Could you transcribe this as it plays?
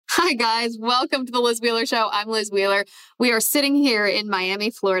Hi, guys. Welcome to the Liz Wheeler Show. I'm Liz Wheeler. We are sitting here in Miami,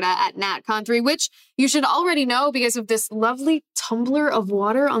 Florida at NatCon 3, which you should already know because of this lovely tumbler of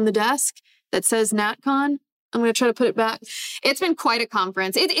water on the desk that says NatCon. I'm going to try to put it back. It's been quite a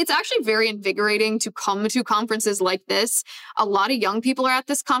conference. It's actually very invigorating to come to conferences like this. A lot of young people are at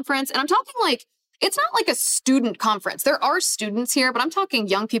this conference, and I'm talking like, it's not like a student conference. There are students here, but I'm talking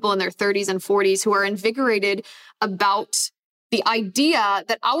young people in their 30s and 40s who are invigorated about the idea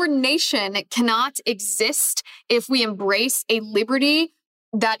that our nation cannot exist if we embrace a liberty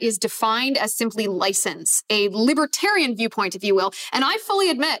that is defined as simply license, a libertarian viewpoint, if you will. And I fully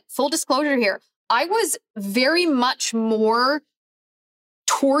admit, full disclosure here, I was very much more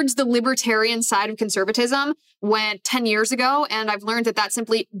towards the libertarian side of conservatism 10 years ago, and I've learned that that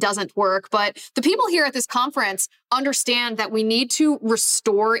simply doesn't work. But the people here at this conference understand that we need to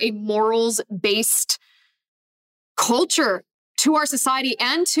restore a morals-based culture to our society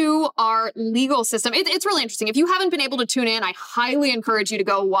and to our legal system. It's really interesting. If you haven't been able to tune in, I highly encourage you to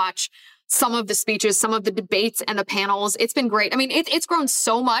go watch some of the speeches, some of the debates and the panels. It's been great. I mean, it's grown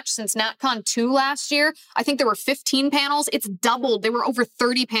so much since NatCon 2 last year. I think there were 15 panels. It's doubled. There were over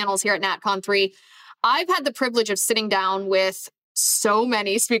 30 panels here at NatCon 3. I've had the privilege of sitting down with so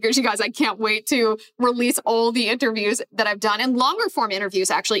many speakers. You guys, I can't wait to release all the interviews that I've done, and longer form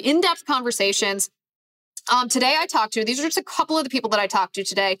interviews, actually, in-depth conversations. Today I talked to, these are just a couple of the people that I talked to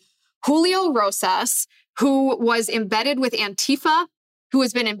today. Julio Rosas, who was embedded with Antifa, who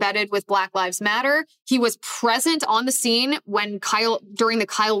has been embedded with Black Lives Matter. He was present on the scene when during the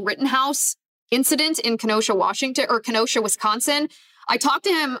Kyle Rittenhouse incident in Kenosha, Wisconsin. I talked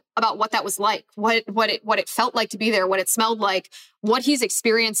to him about what that was like, what it felt like to be there, what it smelled like, what he's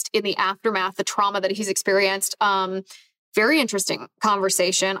experienced in the aftermath, the trauma that he's experienced. Very interesting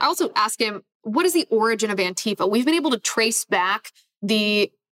conversation. I also asked him, what is the origin of Antifa? We've been able to trace back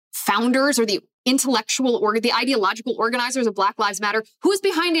the founders or the intellectual or the ideological organizers of Black Lives Matter. Who's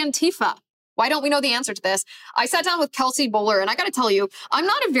behind Antifa? Why don't we know the answer to this? I sat down with Kelsey Bolar, and I got to tell you, I'm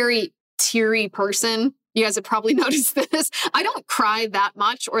not a very teary person. You guys have probably noticed this. I don't cry that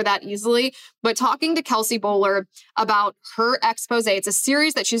much or that easily, but talking to Kelsey Bolar about her expose, it's a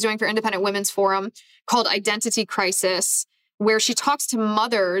series that she's doing for Independent Women's Forum called Identity Crisis, where she talks to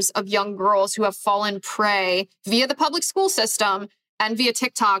mothers of young girls who have fallen prey via the public school system and via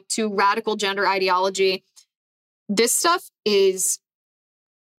TikTok to radical gender ideology. This stuff is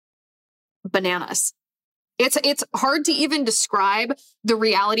bananas. It's hard to even describe the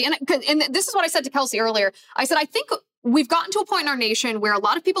reality. And this is what I said to Kelsey earlier. I said, I think we've gotten to a point in our nation where a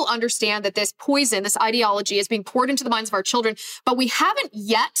lot of people understand that this poison, this ideology is being poured into the minds of our children, but we haven't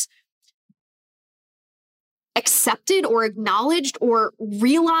yet accepted or acknowledged or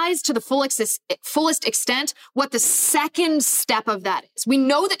realized to the fullest extent what the second step of that is. We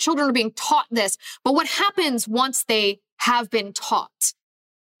know that children are being taught this, but what happens once they have been taught?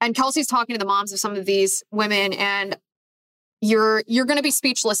 And Kelsey's talking to the moms of some of these women, and you're going to be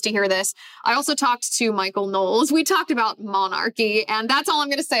speechless to hear this. I also talked to Michael Knowles. We talked about monarchy, and that's all I'm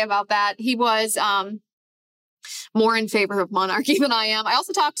going to say about that. He was more in favor of monarchy than I am. I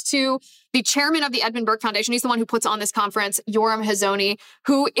also talked to the chairman of the Edmund Burke Foundation. He's the one who puts on this conference, Yoram Hazony,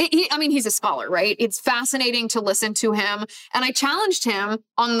 who, he's a scholar, right? It's fascinating to listen to him. And I challenged him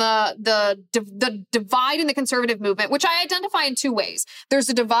on the divide in the conservative movement, which I identify in two ways. There's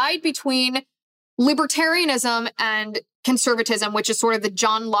a divide between libertarianism and conservatism, which is sort of the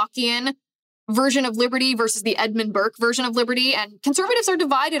John Lockean version of liberty versus the Edmund Burke version of liberty. And conservatives are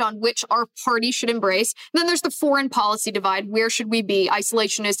divided on which our party should embrace. And then there's the foreign policy divide. Where should we be?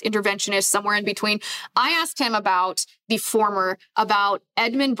 Isolationist, interventionist, somewhere in between. I asked him about the former, about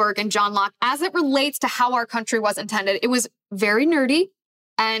Edmund Burke and John Locke as it relates to how our country was intended. It was very nerdy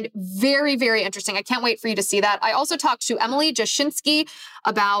and very, very interesting. I can't wait for you to see that. I also talked to Emily Jashinsky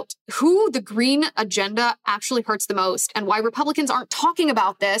about who the green agenda actually hurts the most and why Republicans aren't talking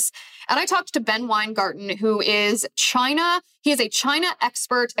about this. And I talked to Ben Weingarten, who is China. He is a China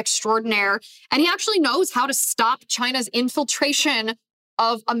expert extraordinaire, and he actually knows how to stop China's infiltration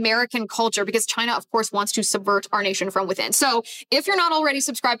of American culture, because China, of course, wants to subvert our nation from within. So if you're not already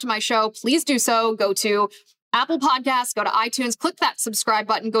subscribed to my show, please do so. Go to Apple Podcasts, go to iTunes, click that subscribe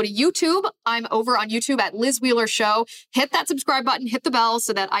button, go to YouTube. I'm over on YouTube at Liz Wheeler Show. Hit that subscribe button, hit the bell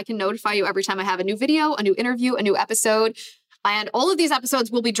so that I can notify you every time I have a new video, a new interview, a new episode. And all of these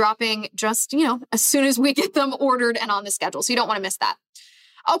episodes will be dropping just, as soon as we get them ordered and on the schedule. So you don't want to miss that.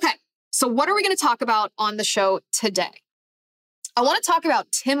 Okay, so what are we going to talk about on the show today? I want to talk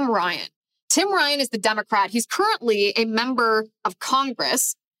about Tim Ryan. Tim Ryan is the Democrat. He's currently a member of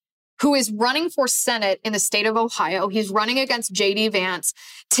Congress who is running for Senate in the state of Ohio. He's running against J.D. Vance.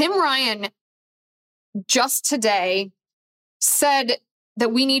 Tim Ryan just today said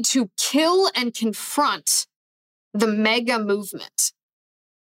that we need to kill and confront the mega movement.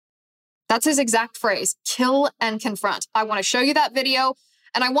 That's his exact phrase, kill and confront. I want to show you that video,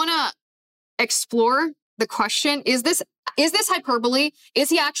 and I want to explore the question, is this hyperbole? Is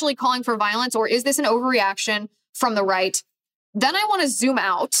he actually calling for violence, or is this an overreaction from the right? Then I want to zoom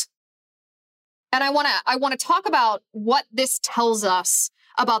out, and I want to talk about what this tells us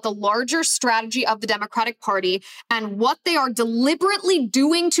about the larger strategy of the Democratic Party and what they are deliberately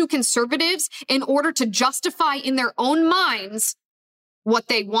doing to conservatives in order to justify in their own minds what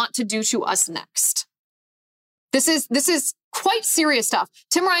they want to do to us next. This is quite serious stuff.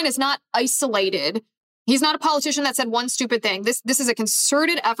 Tim Ryan is not isolated. He's not a politician that said one stupid thing. This is a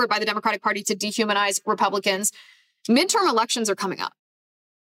concerted effort by the Democratic Party to dehumanize Republicans. Midterm elections are coming up.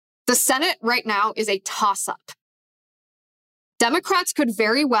 The Senate right now is a toss-up. Democrats could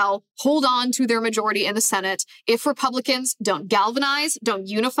very well hold on to their majority in the Senate if Republicans don't galvanize, don't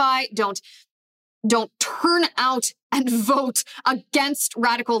unify, don't turn out and vote against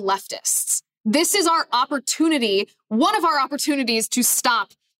radical leftists. This is our opportunity, one of our opportunities to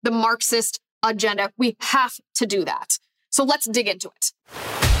stop the Marxist agenda. We have to do that. So let's dig into it.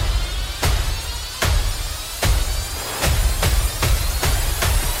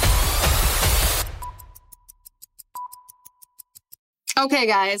 Okay,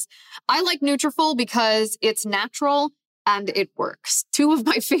 guys, I like Nutrafol because it's natural and it works. Two of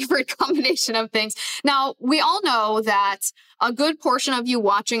my favorite combination of things. Now, we all know that a good portion of you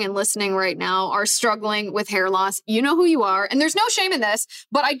watching and listening right now are struggling with hair loss. You know who you are, and there's no shame in this,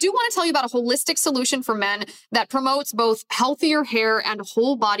 but I do want to tell you about a holistic solution for men that promotes both healthier hair and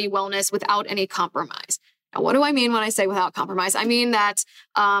whole body wellness without any compromise. Now, what do I mean when I say without compromise? I mean that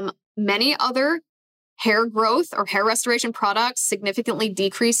many other hair growth or hair restoration products significantly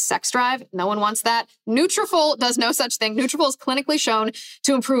decrease sex drive. No one wants that. Nutrafol does no such thing. Nutrafol is clinically shown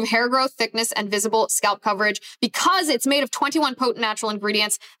to improve hair growth, thickness, and visible scalp coverage because it's made of 21 potent natural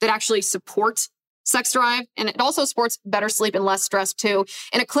ingredients that actually support sex drive, and it also supports better sleep and less stress too.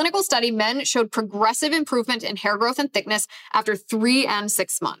 In a clinical study, men showed progressive improvement in hair growth and thickness after 3 and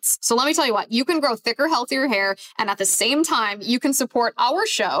 6 months. So let me tell you what, you can grow thicker, healthier hair, and at the same time, you can support our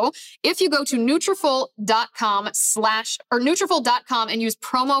show if you go to Nutrafol.com and use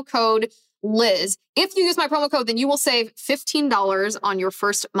promo code Liz. If you use my promo code, then you will save $15 on your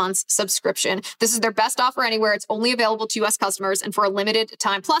first month's subscription. This is their best offer anywhere. It's only available to U.S. customers and for a limited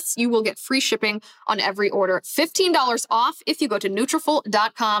time. Plus, you will get free shipping on every order. $15 off if you go to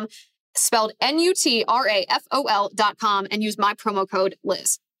Nutrafol.com, spelled Nutrafol.com, and use my promo code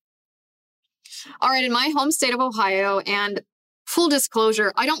Liz. All right, in my home state of Ohio, and full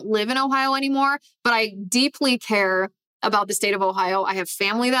disclosure, I don't live in Ohio anymore, but I deeply care about the state of Ohio. I have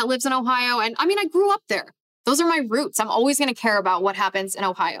family that lives in Ohio, and I mean, I grew up there. Those are my roots. I'm always going to care about what happens in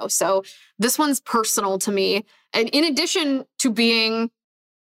Ohio. So this one's personal to me. And in addition to being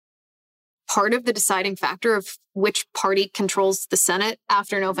part of the deciding factor of which party controls the Senate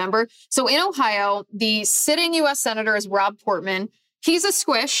after November. So in Ohio, the sitting U.S. Senator is Rob Portman. He's a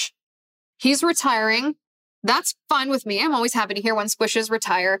squish. He's retiring. That's fine with me. I'm always happy to hear when squishes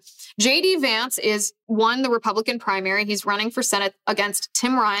retire. J.D. Vance won the Republican primary. He's running for Senate against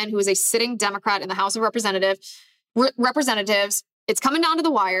Tim Ryan, who is a sitting Democrat in the House of Representatives. It's coming down to the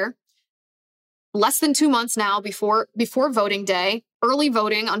wire. Less than 2 months now before voting day. Early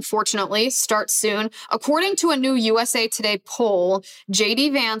voting, unfortunately, starts soon. According to a new USA Today poll, J.D.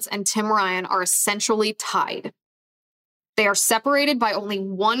 Vance and Tim Ryan are essentially tied. They are separated by only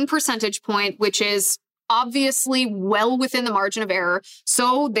 1 percentage point, which is obviously well within the margin of error.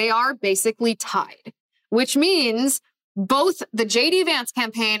 So they are basically tied, which means both the J.D. Vance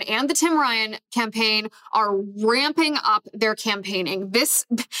campaign and the Tim Ryan campaign are ramping up their campaigning. This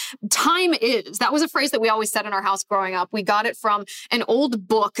time is, that was a phrase that we always said in our house growing up. We got it from an old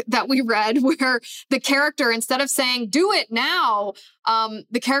book that we read where the character, instead of saying, do it now,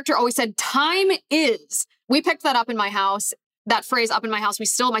 the character always said, time is. We picked that up in my house, that phrase up in my house.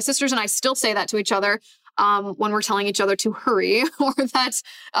 My sisters and I still say that to each other. When we're telling each other to hurry, or that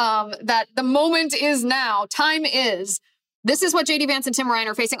the moment is now, time is. This is what J.D. Vance and Tim Ryan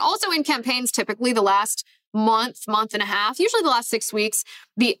are facing. Also in campaigns, typically the last month and a half, usually the last 6 weeks,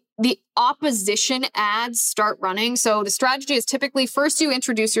 the opposition ads start running. So the strategy is typically first you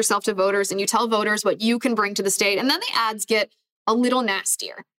introduce yourself to voters and you tell voters what you can bring to the state, and then the ads get a little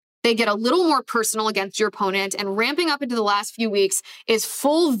nastier. they get a little more personal against your opponent, and ramping up into the last few weeks is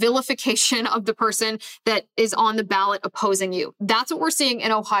full vilification of the person that is on the ballot opposing you. That's what we're seeing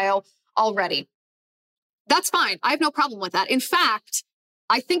in Ohio already. That's fine. I have no problem with that. In fact,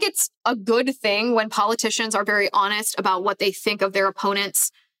 I think it's a good thing when politicians are very honest about what they think of their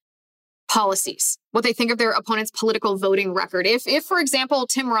opponent's policies, what they think of their opponent's political voting record. If, for example,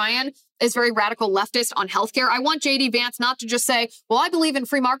 Tim Ryan is very radical leftist on healthcare, I want J.D. Vance not to just say, well, I believe in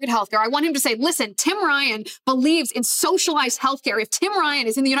free market healthcare. I want him to say, listen, Tim Ryan believes in socialized healthcare. If Tim Ryan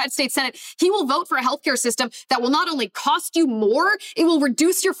is in the United States Senate, he will vote for a healthcare system that will not only cost you more, it will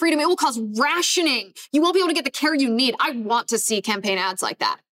reduce your freedom. It will cause rationing. You won't be able to get the care you need. I want to see campaign ads like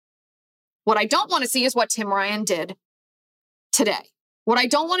that. What I don't want to see is what Tim Ryan did today. What I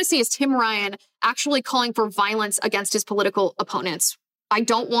don't want to see is Tim Ryan actually calling for violence against his political opponents. I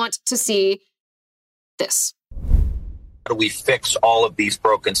don't want to see this. How do we fix all of these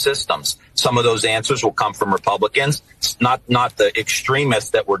broken systems? Some of those answers will come from Republicans. It's not the extremists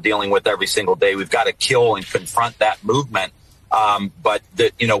that we're dealing with every single day. We've got to kill and confront that movement. But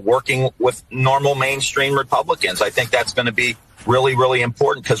working with normal mainstream Republicans, I think that's going to be really, really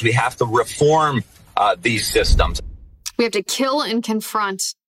important because we have to reform these systems. We have to kill and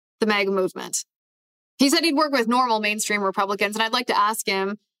confront the MAGA movement. He said he'd work with normal mainstream Republicans, and I'd like to ask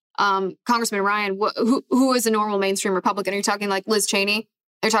him, Congressman Ryan, who is a normal mainstream Republican? Are you talking like Liz Cheney?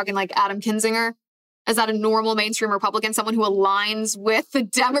 Are you talking like Adam Kinzinger? Is that a normal mainstream Republican, someone who aligns with the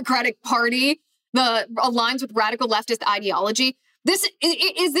Democratic Party, aligns with radical leftist ideology?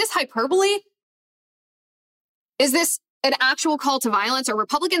 Is this hyperbole? Is this an actual call to violence? Are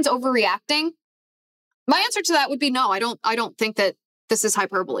Republicans overreacting? My answer to that would be no. I don't think that this is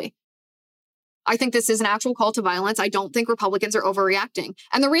hyperbole. I think this is an actual call to violence. I don't think Republicans are overreacting.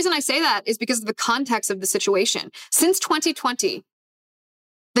 And the reason I say that is because of the context of the situation. Since 2020,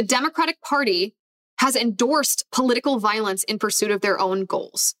 the Democratic Party has endorsed political violence in pursuit of their own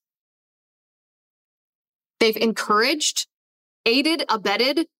goals. They've encouraged, aided,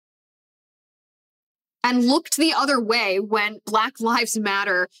 abetted, and looked the other way when Black Lives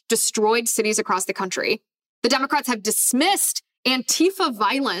Matter destroyed cities across the country. The Democrats have dismissed Antifa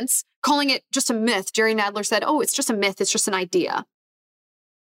violence, calling it just a myth. Jerry Nadler said, oh, it's just a myth. It's just an idea.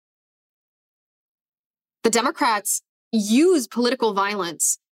 The Democrats use political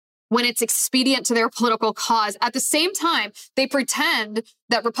violence when it's expedient to their political cause. At the same time, they pretend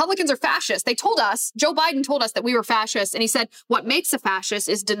that Republicans are fascists. They told us, Joe Biden told us that we were fascists. And he said, what makes a fascist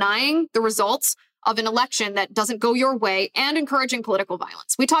is denying the results of an election that doesn't go your way and encouraging political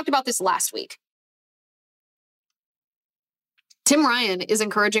violence. We talked about this last week. Tim Ryan is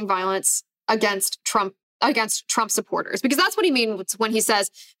encouraging violence against Trump supporters, because that's what he means when he says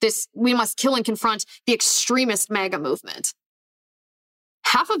this, we must kill and confront the extremist MAGA movement.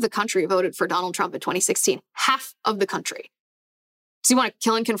 Half of the country voted for Donald Trump in 2016. Half of the country. So you want to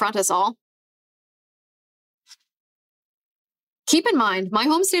kill and confront us all? Keep in mind, my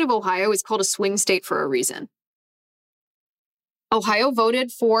home state of Ohio is called a swing state for a reason. Ohio voted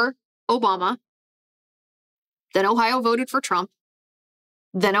for Obama. Then Ohio voted for Trump.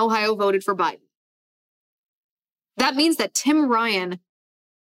 Then Ohio voted for Biden. That means that Tim Ryan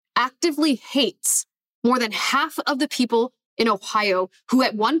actively hates more than half of the people in Ohio who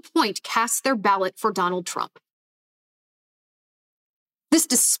at one point cast their ballot for Donald Trump. This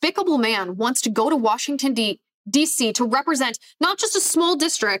despicable man wants to go to Washington, D.C. to represent not just a small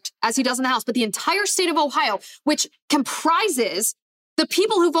district, as he does in the House, but the entire state of Ohio, which comprises the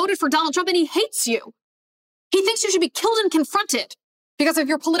people who voted for Donald Trump, and he hates you. He thinks you should be killed and confronted because of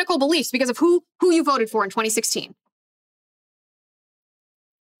your political beliefs, because of who you voted for in 2016.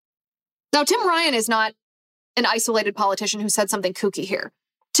 Now, Tim Ryan is not an isolated politician who said something kooky here.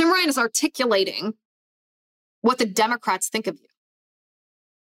 Tim Ryan is articulating what the Democrats think of you.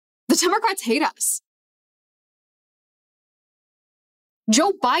 The Democrats hate us.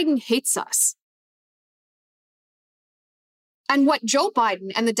 Joe Biden hates us. And what Joe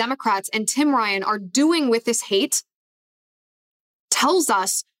Biden and the Democrats and Tim Ryan are doing with this hate tells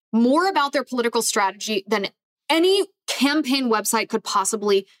us more about their political strategy than any campaign website could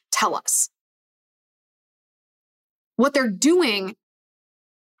possibly tell us. What they're doing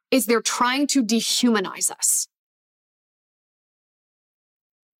is they're trying to dehumanize us.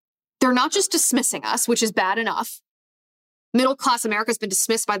 They're not just dismissing us, which is bad enough. Middle-class America has been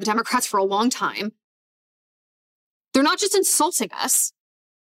dismissed by the Democrats for a long time. They're not just insulting us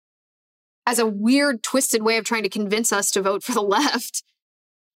as a weird, twisted way of trying to convince us to vote for the left.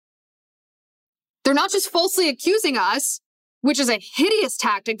 They're not just falsely accusing us, which is a hideous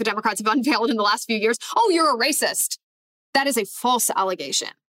tactic the Democrats have unveiled in the last few years. Oh, you're a racist. That is a false allegation.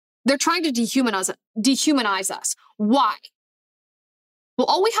 They're trying to dehumanize us. Why? Well,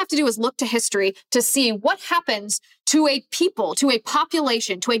 all we have to do is look to history to see what happens to a people, to a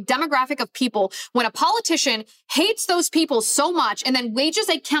population, to a demographic of people when a politician hates those people so much and then wages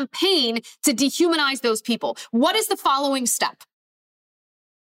a campaign to dehumanize those people. What is the following step?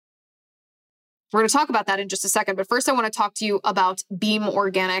 We're going to talk about that in just a second, but first I want to talk to you about Beam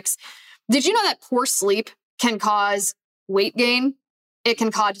Organics. Did you know that poor sleep can cause weight gain? It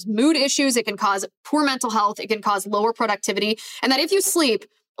can cause mood issues. It can cause poor mental health. It can cause lower productivity. And that if you sleep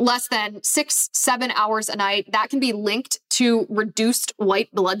less than 6-7 hours a night, that can be linked to reduced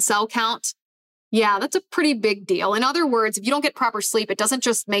white blood cell count. Yeah, that's a pretty big deal. In other words, if you don't get proper sleep, it doesn't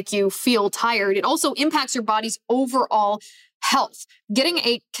just make you feel tired. It also impacts your body's overall health. Getting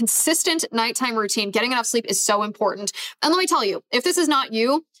a consistent nighttime routine, getting enough sleep is so important. And let me tell you, if this is not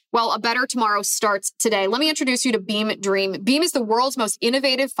you, well, a better tomorrow starts today. Let me introduce you to Beam Dream. Beam is the world's most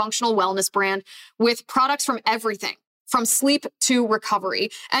innovative functional wellness brand with products from everything, from sleep to recovery.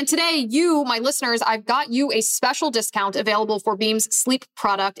 And today, you, my listeners, I've got you a special discount available for Beam's sleep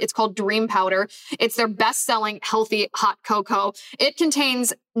product. It's called Dream Powder. It's their best-selling healthy hot cocoa. It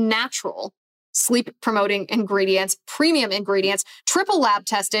contains natural sleep-promoting ingredients, premium ingredients, triple lab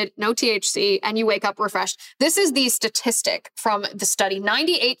tested, no THC, and you wake up refreshed. This is the statistic from the study.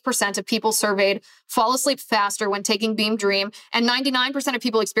 98% of people surveyed fall asleep faster when taking Beam Dream, and 99% of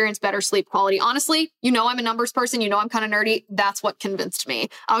people experience better sleep quality. Honestly, you know I'm a numbers person, you know I'm kind of nerdy. That's what convinced me.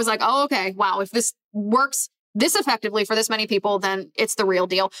 I was like, oh, okay, wow, if this works this effectively for this many people, then it's the real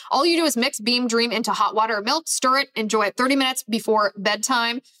deal. All you do is mix Beam Dream into hot water or milk, stir it, enjoy it 30 minutes before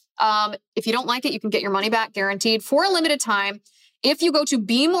bedtime. If you don't like it, you can get your money back guaranteed for a limited time. If you go to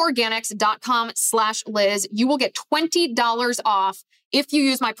beamorganics.com/Liz, you will get $20 off if you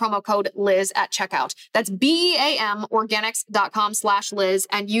use my promo code Liz at checkout. That's beamorganics.com/Liz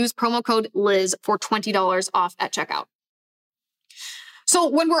and use promo code Liz for $20 off at checkout. So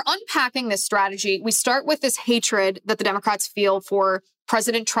when we're unpacking this strategy, we start with this hatred that the Democrats feel for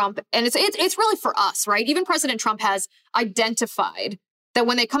President Trump. And it's really for us, right? Even President Trump has identified that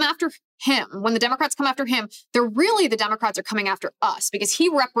when they come after him, when the Democrats come after him, the Democrats are coming after us because he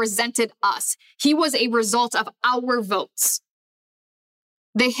represented us. He was a result of our votes.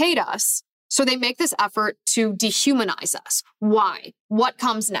 They hate us, so they make this effort to dehumanize us. Why? What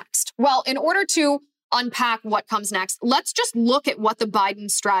comes next? Well, in order to unpack what comes next, let's just look at what the Biden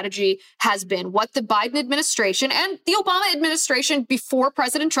strategy has been, what the Biden administration and the Obama administration before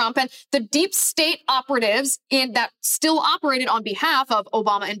President Trump and the deep state operatives that still operated on behalf of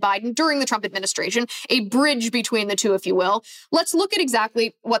Obama and Biden during the Trump administration, a bridge between the two, if you will. Let's look at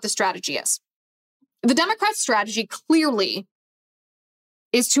exactly what the strategy is. The Democrats' strategy clearly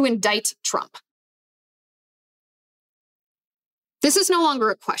is to indict Trump. This is no longer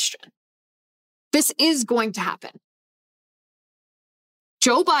a question. This is going to happen.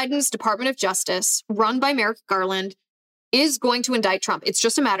 Joe Biden's Department of Justice, run by Merrick Garland, is going to indict Trump. It's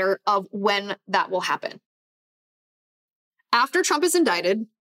just a matter of when that will happen. After Trump is indicted,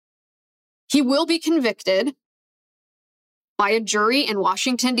 he will be convicted by a jury in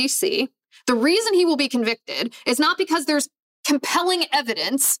Washington, D.C. The reason he will be convicted is not because there's compelling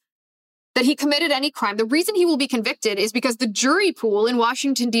evidence that he committed any crime. The reason he will be convicted is because the jury pool in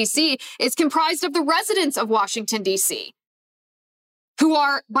Washington, D.C. is comprised of the residents of Washington, D.C., who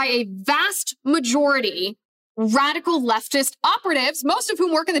are, by a vast majority, radical leftist operatives, most of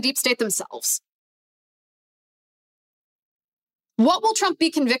whom work in the deep state themselves. What will Trump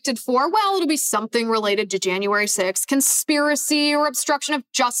be convicted for? Well, it'll be something related to January 6th, conspiracy or obstruction of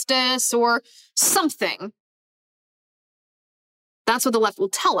justice or something. That's what the left will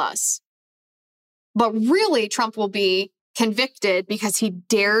tell us. But really, Trump will be convicted because he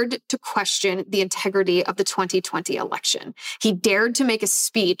dared to question the integrity of the 2020 election. He dared to make a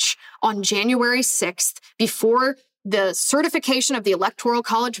speech on January 6th before the certification of the Electoral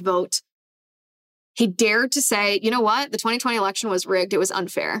College vote. He dared to say, you know what? The 2020 election was rigged. It was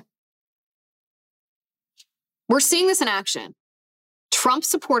unfair. We're seeing this in action. Trump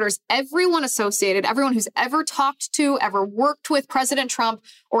supporters, everyone associated, everyone who's ever talked to, ever worked with President Trump,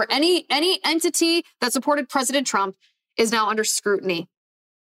 or any entity that supported President Trump is now under scrutiny.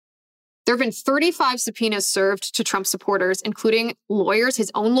 There have been 35 subpoenas served to Trump supporters, including lawyers, his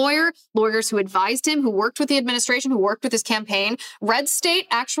own lawyer, lawyers who advised him, who worked with the administration, who worked with his campaign. Red State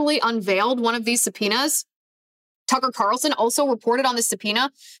actually unveiled one of these subpoenas. Tucker Carlson also reported on this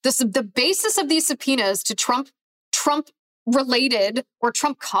subpoena. The basis of these subpoenas to Trump-related, or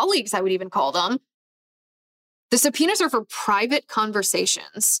Trump colleagues, I would even call them, the subpoenas are for private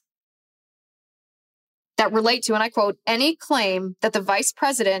conversations that relate to, and I quote, any claim that the vice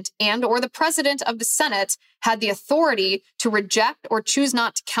president and or the president of the Senate had the authority to reject or choose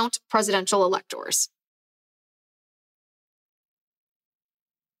not to count presidential electors.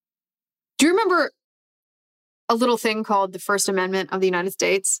 Do you remember a little thing called the First Amendment of the United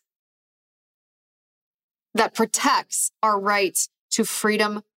States that protects our right to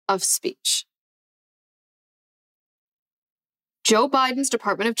freedom of speech? Joe Biden's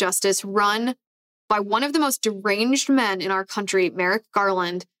Department of Justice, run by one of the most deranged men in our country, Merrick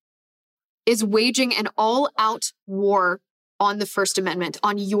Garland, is waging an all-out war on the First Amendment,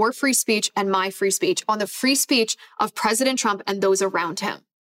 on your free speech and my free speech, on the free speech of President Trump and those around him.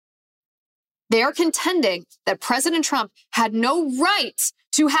 They are contending that President Trump had no right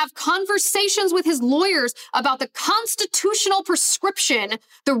to have conversations with his lawyers about the constitutional prescription,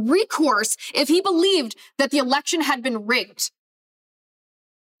 the recourse, if he believed that the election had been rigged.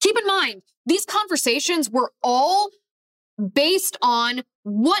 Keep in mind, these conversations were all based on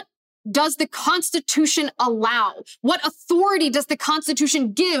what does the Constitution allow? What authority does the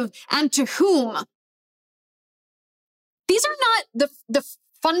Constitution give and to whom? These are not the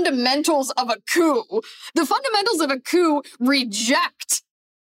fundamentals of a coup. The fundamentals of a coup reject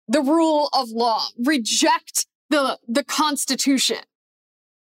the rule of law, reject the Constitution.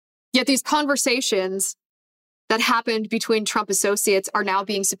 Yet these conversations that happened between Trump associates are now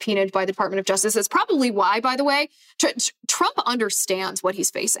being subpoenaed by the Department of Justice. That's probably why, by the way, Trump understands what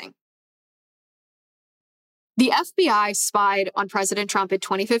he's facing. The FBI spied on President Trump in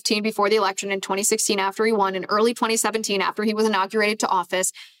 2015 before the election, in 2016 after he won, in early 2017 after he was inaugurated to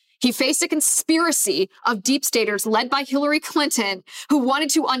office. He faced a conspiracy of deep staters led by Hillary Clinton who wanted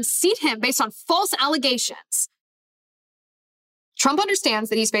to unseat him based on false allegations. Trump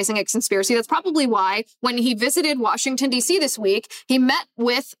understands that he's facing a conspiracy. That's probably why when he visited Washington, D.C. this week, he met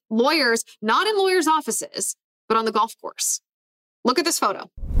with lawyers, not in lawyers' offices, but on the golf course. Look at this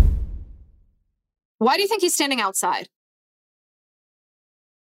photo. Why do you think he's standing outside?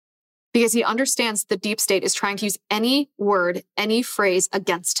 Because he understands the deep state is trying to use any word, any phrase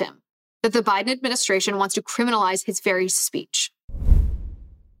against him, that the Biden administration wants to criminalize his very speech.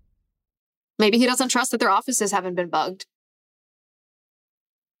 Maybe he doesn't trust that their offices haven't been bugged.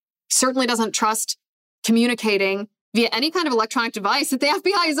 Certainly doesn't trust communicating via any kind of electronic device that the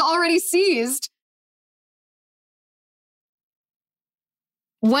FBI has already seized.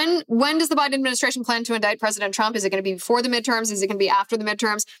 When does the Biden administration plan to indict President Trump? Is it going to be before the midterms? Is it going to be after the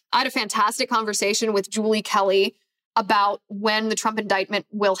midterms? I had a fantastic conversation with Julie Kelly about when the Trump indictment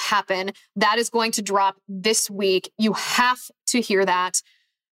will happen. That is going to drop this week. You have to hear that.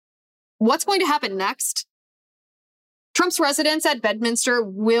 What's going to happen next? Trump's residence at Bedminster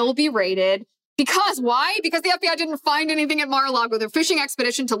will be raided. Because why? Because the FBI didn't find anything at Mar-a-Lago. Their fishing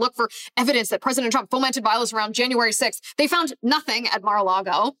expedition to look for evidence that President Trump fomented violence around January 6th. They found nothing at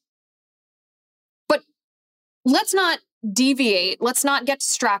Mar-a-Lago. But let's not deviate. Let's not get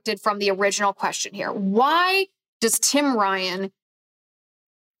distracted from the original question here. Why does Tim Ryan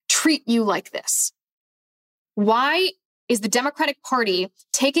treat you like this? Why is the Democratic Party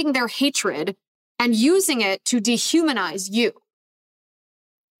taking their hatred and using it to dehumanize you?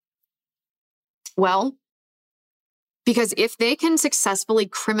 Well, because if they can successfully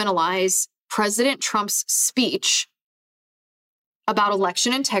criminalize President Trump's speech about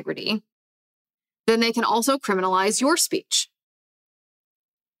election integrity, then they can also criminalize your speech.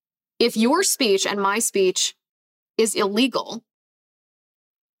 If your speech and my speech is illegal,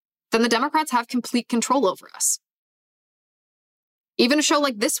 then the Democrats have complete control over us. Even a show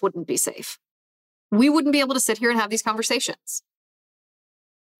like this wouldn't be safe. We wouldn't be able to sit here and have these conversations.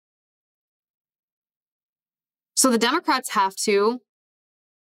 So the Democrats have to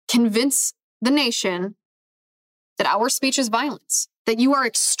convince the nation that our speech is violence, that you are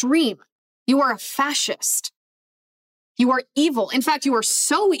extreme, you are a fascist, you are evil. In fact, you are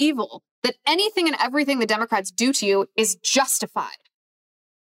so evil that anything and everything the Democrats do to you is justified,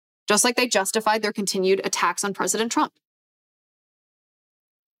 just like they justified their continued attacks on President Trump.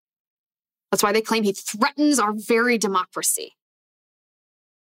 That's why they claim he threatens our very democracy.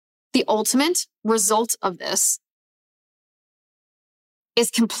 The ultimate result of this is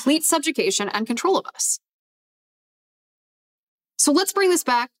complete subjugation and control of us. So let's bring this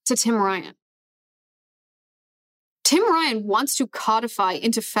back to Tim Ryan. Tim Ryan wants to codify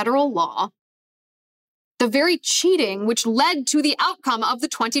into federal law the very cheating which led to the outcome of the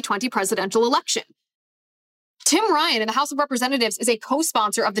 2020 presidential election. Tim Ryan in the House of Representatives is a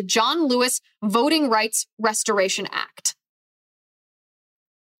co-sponsor of the John Lewis Voting Rights Restoration Act.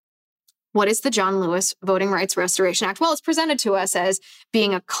 What is the John Lewis Voting Rights Restoration Act? Well, it's presented to us as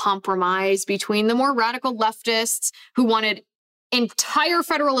being a compromise between the more radical leftists who wanted entire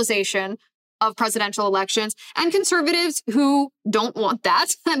federalization of presidential elections and conservatives who don't want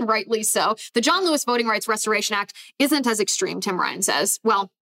that, and rightly so. The John Lewis Voting Rights Restoration Act isn't as extreme, Tim Ryan says.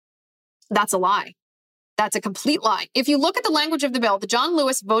 Well, that's a lie. That's a complete lie. If you look at the language of the bill, the John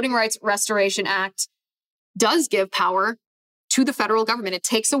Lewis Voting Rights Restoration Act does give power to the federal government. It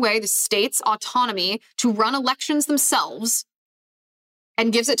takes away the state's autonomy to run elections themselves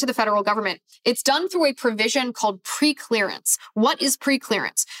and gives it to the federal government. It's done through a provision called preclearance. What is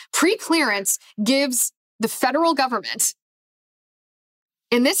preclearance? Preclearance gives the federal government,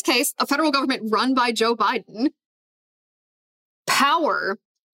 in this case, a federal government run by Joe Biden, power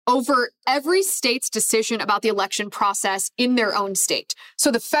over every state's decision about the election process in their own state.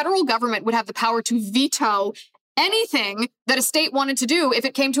 So the federal government would have the power to veto anything that a state wanted to do if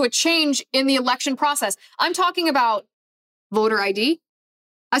it came to a change in the election process. I'm talking about voter ID.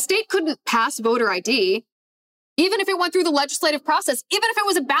 A state couldn't pass voter ID, even if it went through the legislative process, even if it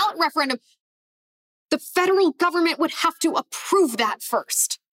was a ballot referendum. The federal government would have to approve that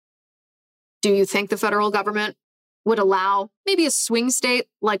first. Do you think the federal government would allow maybe a swing state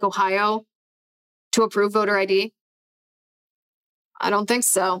like Ohio to approve voter ID? I don't think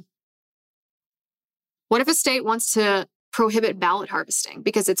so. What if a state wants to prohibit ballot harvesting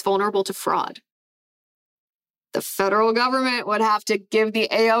because it's vulnerable to fraud? The federal government would have to give the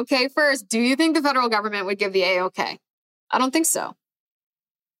A-OK first. Do you think the federal government would give the A-OK? I don't think so.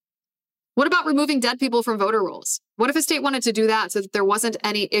 What about removing dead people from voter rolls? What if a state wanted to do that so that there wasn't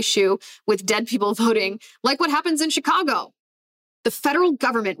any issue with dead people voting, like what happens in Chicago? The federal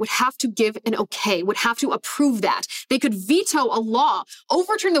government would have to give an okay, would have to approve that. They could veto a law,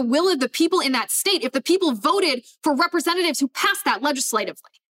 overturn the will of the people in that state if the people voted for representatives who passed that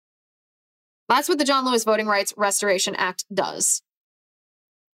legislatively. That's what the John Lewis Voting Rights Restoration Act does.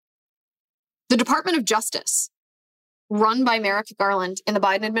 The Department of Justice, run by Merrick Garland in the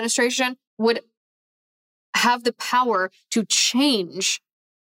Biden administration, would have the power to change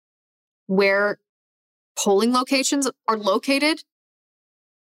where polling locations are located,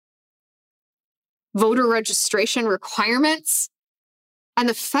 voter registration requirements, and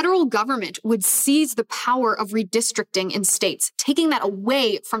the federal government would seize the power of redistricting in states, taking that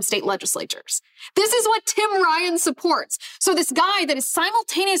away from state legislatures. This is what Tim Ryan supports. So this guy that is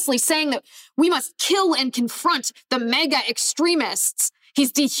simultaneously saying that we must kill and confront the mega extremists,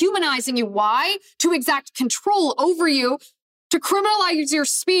 he's dehumanizing you. Why? To exact control over you, to criminalize your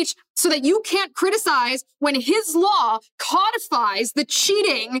speech so that you can't criticize when his law codifies the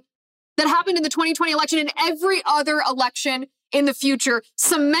cheating that happened in the 2020 election and every other election in the future,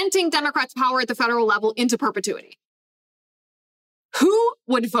 cementing Democrats' power at the federal level into perpetuity. Who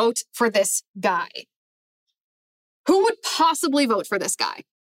would vote for this guy? Who would possibly vote for this guy?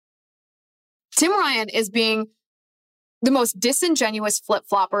 Tim Ryan is being the most disingenuous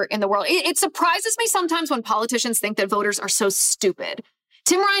flip-flopper in the world. It surprises me sometimes when politicians think that voters are so stupid.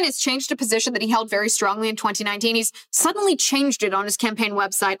 Tim Ryan has changed a position that he held very strongly in 2019. He's suddenly changed it on his campaign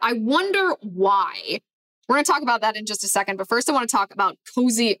website. I wonder why. We're going to talk about that in just a second, but first I want to talk about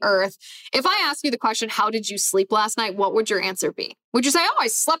Cozy Earth. If I ask you the question, how did you sleep last night? What would your answer be? Would you say, oh, I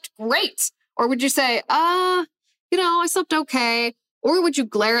slept great? Or would you say, I slept okay? Or would you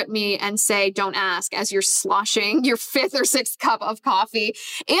glare at me and say, don't ask, as you're sloshing your fifth or sixth cup of coffee?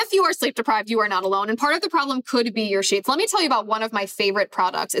 If you are sleep deprived, you are not alone. And part of the problem could be your sheets. Let me tell you about one of my favorite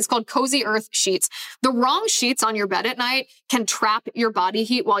products. It's called Cozy Earth Sheets. The wrong sheets on your bed at night can trap your body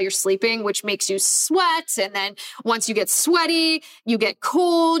heat while you're sleeping, which makes you sweat. And then once you get sweaty, you get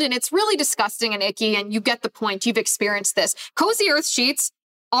cold, and it's really disgusting and icky. And you get the point. You've experienced this. Cozy Earth Sheets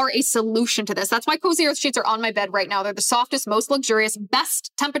are a solution to this. That's why Cozy Earth sheets are on my bed right now. They're the softest, most luxurious,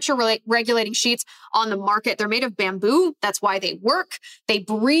 best temperature regulating sheets on the market. They're made of bamboo. That's why they work. They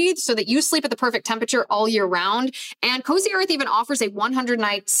breathe so that you sleep at the perfect temperature all year round. And Cozy Earth even offers a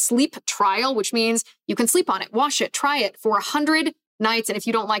 100-night sleep trial, which means you can sleep on it, wash it, try it for 100 nights. And if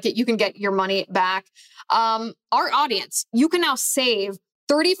you don't like it, you can get your money back. Our audience, you can now save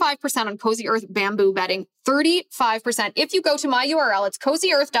 35% on Cozy Earth bamboo bedding, 35%. If you go to my URL, it's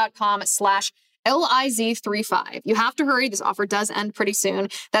cozyearth.com/LIZ35. You have to hurry. This offer does end pretty soon.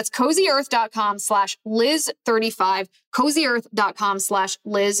 That's cozyearth.com/Liz35,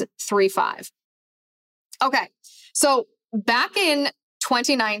 cozyearth.com/Liz35. Okay. So back in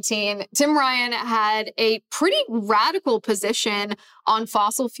 2019, Tim Ryan had a pretty radical position on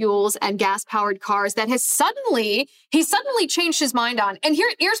fossil fuels and gas-powered cars that he suddenly changed his mind on. And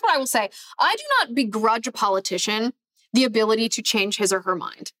here's what I will say. I do not begrudge a politician the ability to change his or her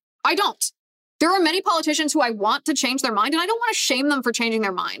mind. I don't. There are many politicians who I want to change their mind, and I don't want to shame them for changing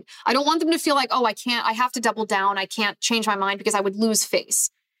their mind. I don't want them to feel like, oh, I have to double down. I can't change my mind because I would lose face.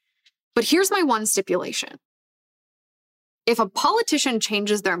 But here's my one stipulation. If a politician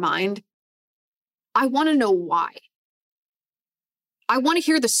changes their mind, I want to know why. I want to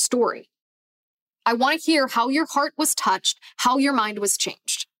hear the story. I want to hear how your heart was touched, how your mind was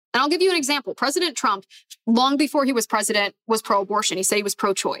changed. And I'll give you an example. President Trump, long before he was president, was pro-abortion. He said he was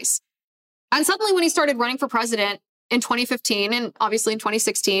pro-choice. And suddenly when he started running for president in 2015 and obviously in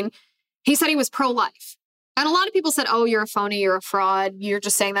 2016, he said he was pro-life. And a lot of people said, oh, you're a phony, you're a fraud. You're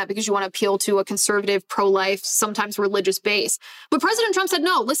just saying that because you want to appeal to a conservative, pro-life, sometimes religious base. But President Trump said,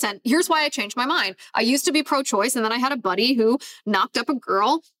 no, listen, here's why I changed my mind. I used to be pro-choice, and then I had a buddy who knocked up a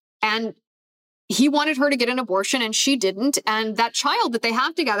girl, and he wanted her to get an abortion and she didn't. And that child that they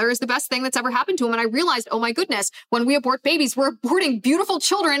have together is the best thing that's ever happened to him. And I realized, oh my goodness, when we abort babies, we're aborting beautiful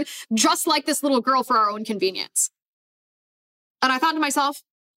children just like this little girl for our own convenience. And I thought to myself,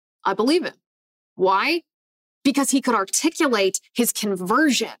 I believe him. Why? Because he could articulate his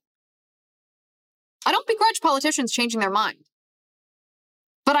conversion. I don't begrudge politicians changing their mind,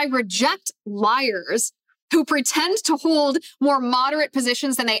 but I reject liars who pretend to hold more moderate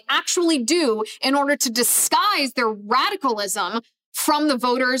positions than they actually do in order to disguise their radicalism from the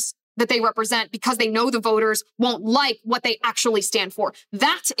voters that they represent because they know the voters won't like what they actually stand for.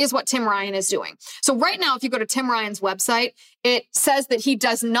 That is what Tim Ryan is doing. So right now, if you go to Tim Ryan's website, it says that he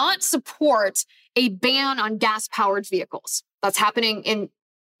does not support a ban on gas-powered vehicles. That's happening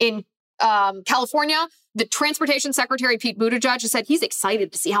in California. The Transportation Secretary, Pete Buttigieg, has said he's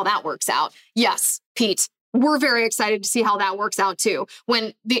excited to see how that works out. Yes, Pete, we're very excited to see how that works out too.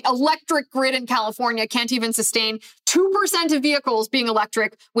 When the electric grid in California can't even sustain 2% of vehicles being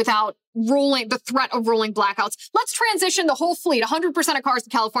electric without the threat of rolling blackouts. Let's transition the whole fleet, 100% of cars in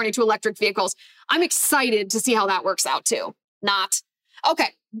California, to electric vehicles. I'm excited to see how that works out too. Not. Okay,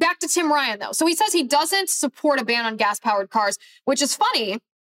 back to Tim Ryan though. So he says he doesn't support a ban on gas-powered cars, which is funny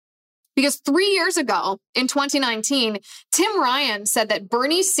because 3 years ago, in 2019, Tim Ryan said that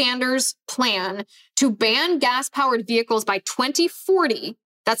Bernie Sanders' plan to ban gas-powered vehicles by 2040,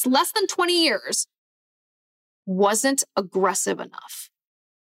 that's less than 20 years, wasn't aggressive enough.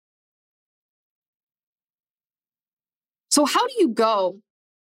 So how do you go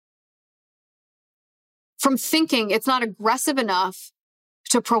from thinking it's not aggressive enough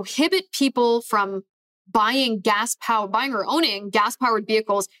to prohibit people from buying or owning gas-powered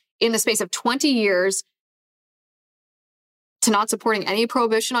vehicles in the space of 20 years to not supporting any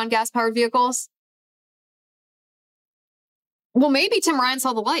prohibition on gas-powered vehicles? Well, maybe Tim Ryan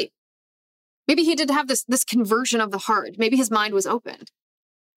saw the light. Maybe he did have this conversion of the heart. Maybe his mind was opened.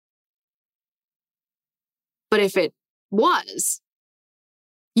 But if it was,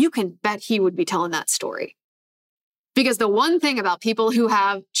 you can bet he would be telling that story. Because the one thing about people who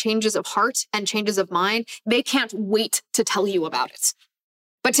have changes of heart and changes of mind, they can't wait to tell you about it.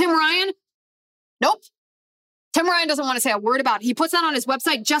 But Tim Ryan, nope. Tim Ryan doesn't want to say a word about it. He puts that on his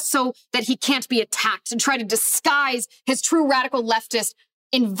website just so that he can't be attacked and try to disguise his true radical leftist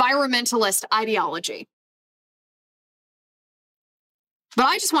environmentalist ideology. But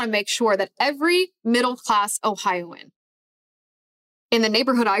I just want to make sure that every middle-class Ohioan in the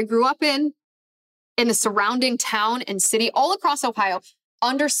neighborhood I grew up in the surrounding town and city, all across Ohio,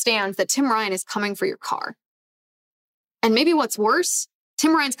 understands that Tim Ryan is coming for your car. And maybe what's worse,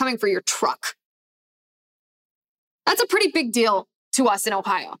 Tim Ryan's coming for your truck. That's a pretty big deal to us in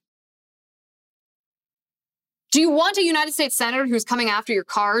Ohio. Do you want a United States Senator who's coming after your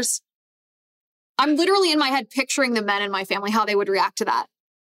cars? I'm literally in my head picturing the men in my family, how they would react to that.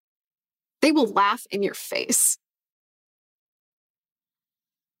 They will laugh in your face.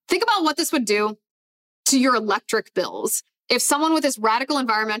 Think about what this would do to your electric bills if someone with this radical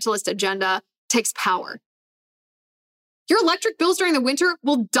environmentalist agenda takes power. Your electric bills during the winter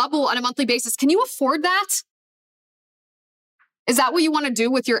will double on a monthly basis. Can you afford that? Is that what you want to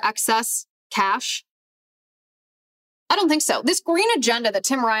do with your excess cash? I don't think so. This green agenda that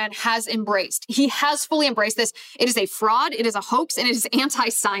Tim Ryan has embraced, he has fully embraced this. It is a fraud, it is a hoax, and it is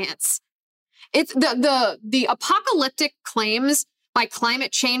anti-science. It's the apocalyptic claims by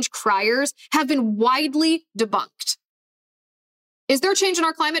climate change criers have been widely debunked. Is there change in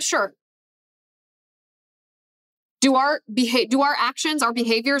our climate? Sure. Do our actions, our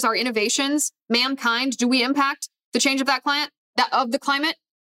behaviors, our innovations, mankind, do we impact the change of the climate?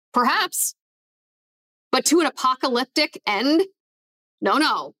 Perhaps. But to an apocalyptic end?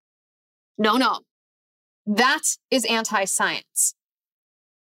 No. That is anti-science.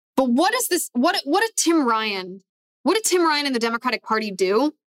 But what did Tim Ryan and the Democratic Party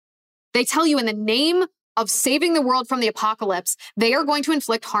do They tell you in the name of saving the world from the apocalypse, they are going to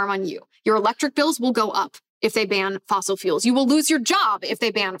inflict harm on you. Your electric bills will go up if they ban fossil fuels. You will lose your job if they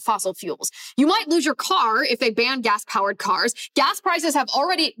ban fossil fuels. You might lose your car if they ban gas-powered cars. Gas prices have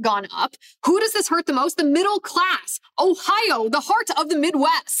already gone up. Who does this hurt the most? The middle class. Ohio, the heart of the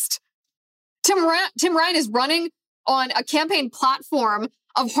Midwest. Tim Ryan is running on a campaign platform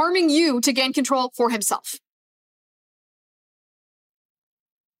of harming you to gain control for himself.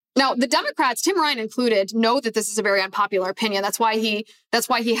 Now, the Democrats, Tim Ryan included, know that this is a very unpopular opinion. That's why he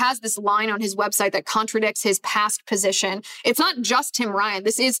has this line on his website that contradicts his past position. It's not just Tim Ryan.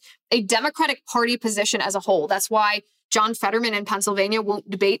 This is a Democratic Party position as a whole. That's why John Fetterman in Pennsylvania won't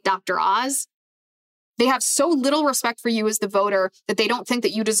debate Dr. Oz. They have so little respect for you as the voter that they don't think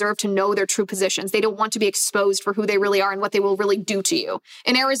that you deserve to know their true positions. They don't want to be exposed for who they really are and what they will really do to you.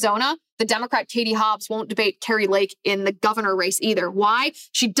 In Arizona, the Democrat Katie Hobbs won't debate Carrie Lake in the governor race either. Why?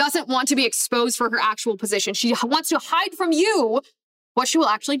 She doesn't want to be exposed for her actual position. She wants to hide from you what she will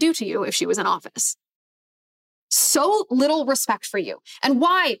actually do to you if she was in office. So little respect for you. And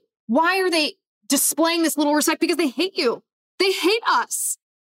why? Why are they displaying this little respect? Because they hate you. They hate us.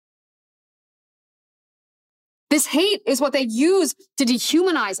 This hate is what they use to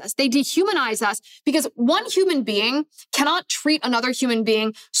dehumanize us. They dehumanize us because one human being cannot treat another human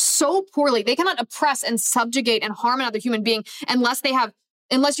being so poorly. They cannot oppress and subjugate and harm another human being unless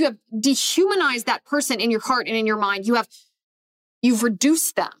you have dehumanized that person in your heart and in your mind. You've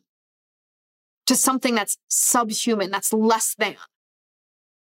reduced them to something that's subhuman, that's less than.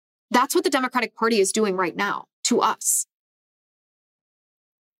 That's what the Democratic Party is doing right now to us.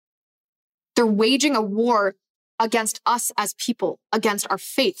 They're waging a war against us as people, against our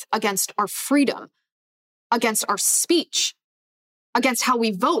faith, against our freedom, against our speech, against how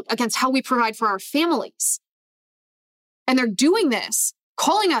we vote, against how we provide for our families. And they're doing this,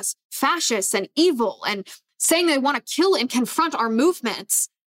 calling us fascists and evil and saying they want to kill and confront our movements.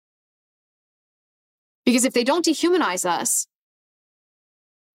 Because if they don't dehumanize us,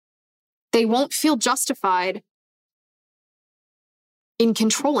 they won't feel justified in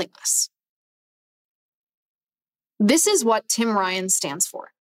controlling us. This is what Tim Ryan stands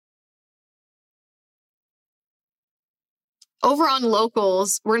for. Over on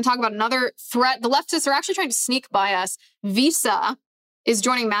Locals, we're going to talk about another threat. The leftists are actually trying to sneak by us. Visa is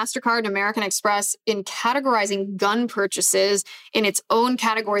joining MasterCard and American Express in categorizing gun purchases in its own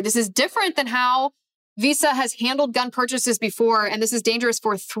category. This is different than how Visa has handled gun purchases before, and this is dangerous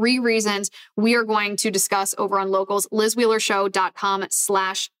for 3 reasons we are going to discuss over on Locals,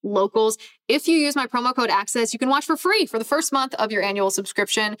 LizWheelerShow.com/locals. If you use my promo code ACCESS, you can watch for free for the first month of your annual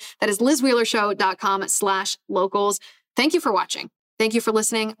subscription. That is LizWheelerShow.com/locals. Thank you for watching. Thank you for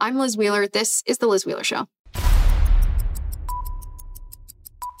listening. I'm Liz Wheeler. This is The Liz Wheeler Show.